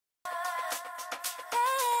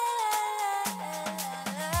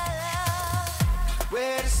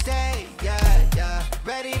to stay, yeah, yeah,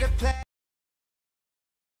 ready to play.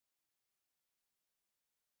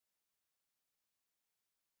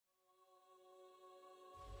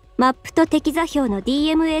 マップと敵座標の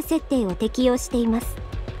DMA 設定を適用しています。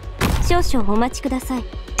少々お待ちください。リ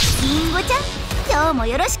ンゴちゃん、今日も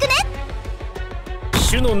よろしくね。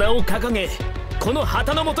主の名を掲げ、この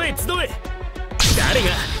旗の下へ集え。誰が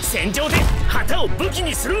戦場で旗を武器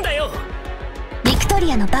にするんだよ。ビクト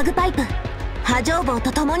リアのバグパイプ、波状棒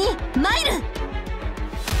とともにマイル。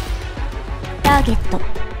ターゲット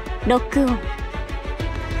ロックオン。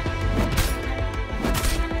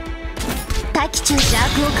大気中邪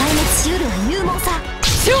悪を壊滅しうるは勇猛さ。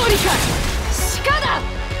勝利か鹿だ。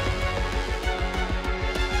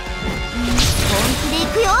本気で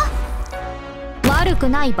行くよ。悪く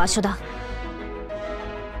ない場所だ。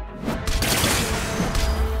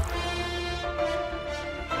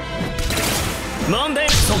問題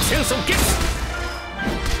即戦即決。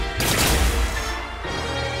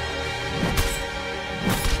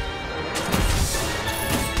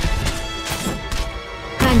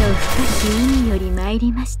かの深き海より参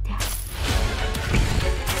りました。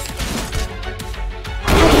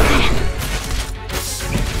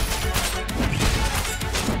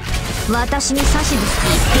私に指図して一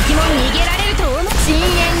匹も逃げられると思う。深淵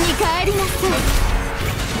に帰りなさい。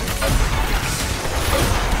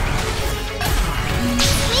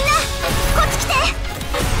みんなこっち来て。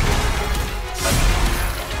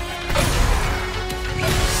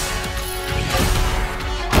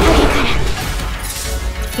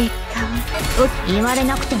結果を言われ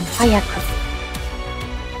なくても早く。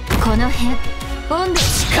この辺温度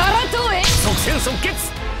力投影。即戦即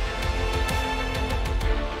決。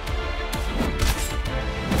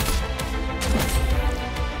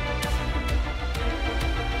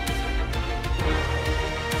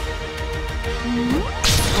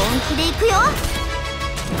本気で行くよ。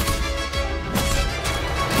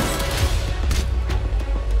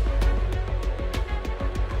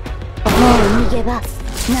もう逃げ場ない。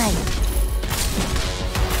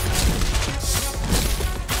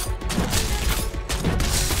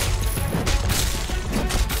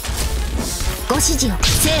ご指示を。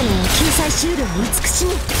生命を救済しうるは慈し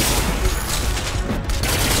み。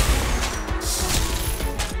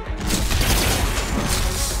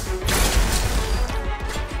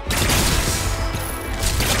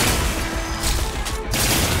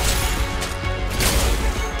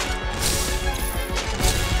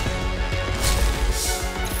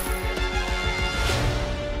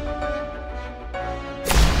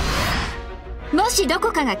もしど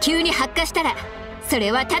こかが急に発火したらそ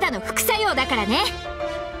れはただの副作用だからね。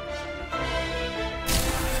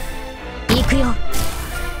行くよ。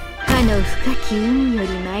かの深き海より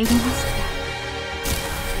参りました。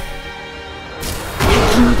か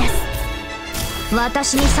き乱す。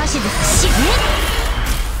私に指図しね。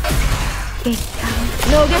結果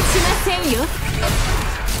を逃しませんよ。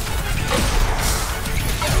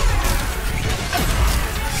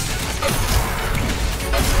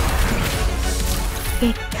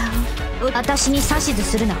結果を私に指図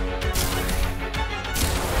するな。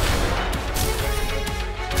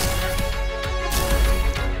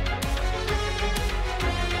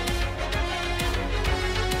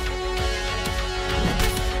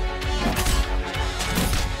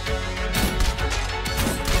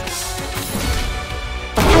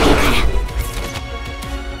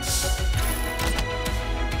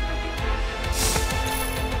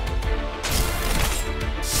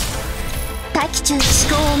大気中思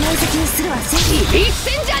考を明晰にするは正義。一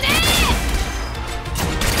戦じゃね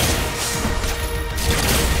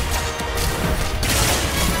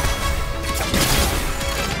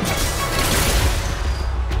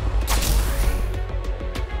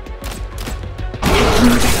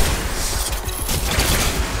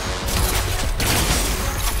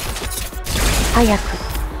早く。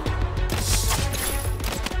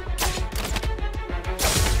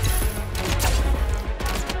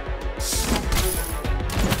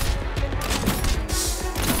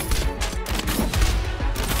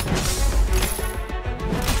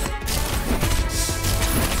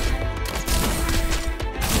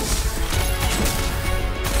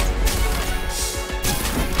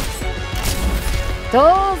当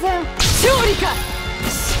然勝利か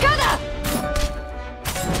鹿だ。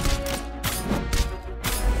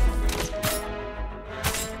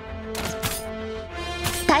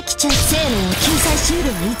大気中生命を救済しうる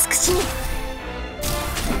は慈しみ。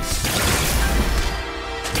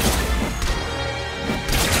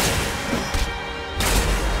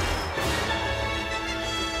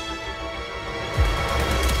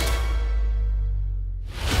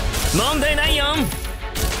問題ないよ。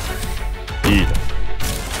いいだ。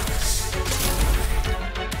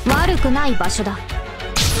悪くない場所だ。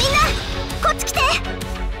みんなこっち来て。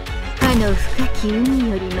あの深き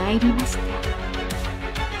海より参りました。も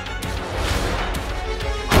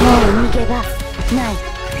う逃げ場ない。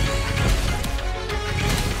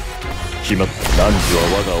決まった。汝は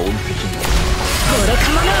我が恩敵に。これか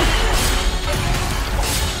もな。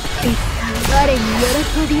いつか我に喜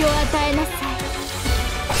びを与えなさい。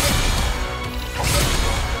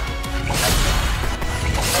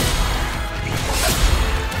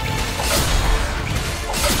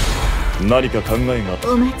何か考えが。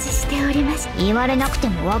お待ちしておりました。言われなくて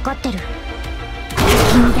も分かってる。かき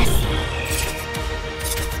乱す。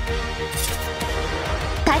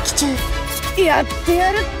待機中。やって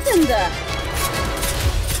やるってんだ。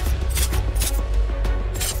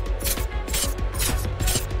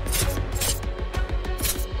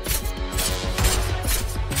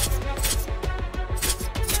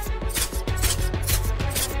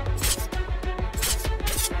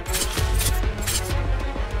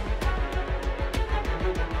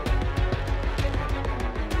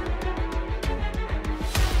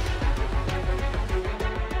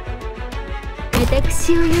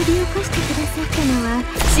私を呼び起こしてくださったのは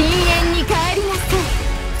深淵に帰りなさ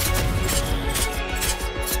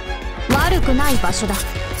い。悪くない場所だ。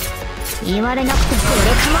言われなくてもこれ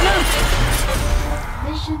かもな。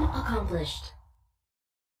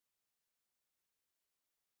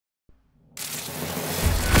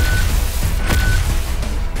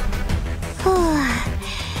ふう、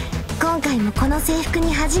今回もこの制服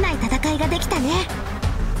に恥じない戦いができたね。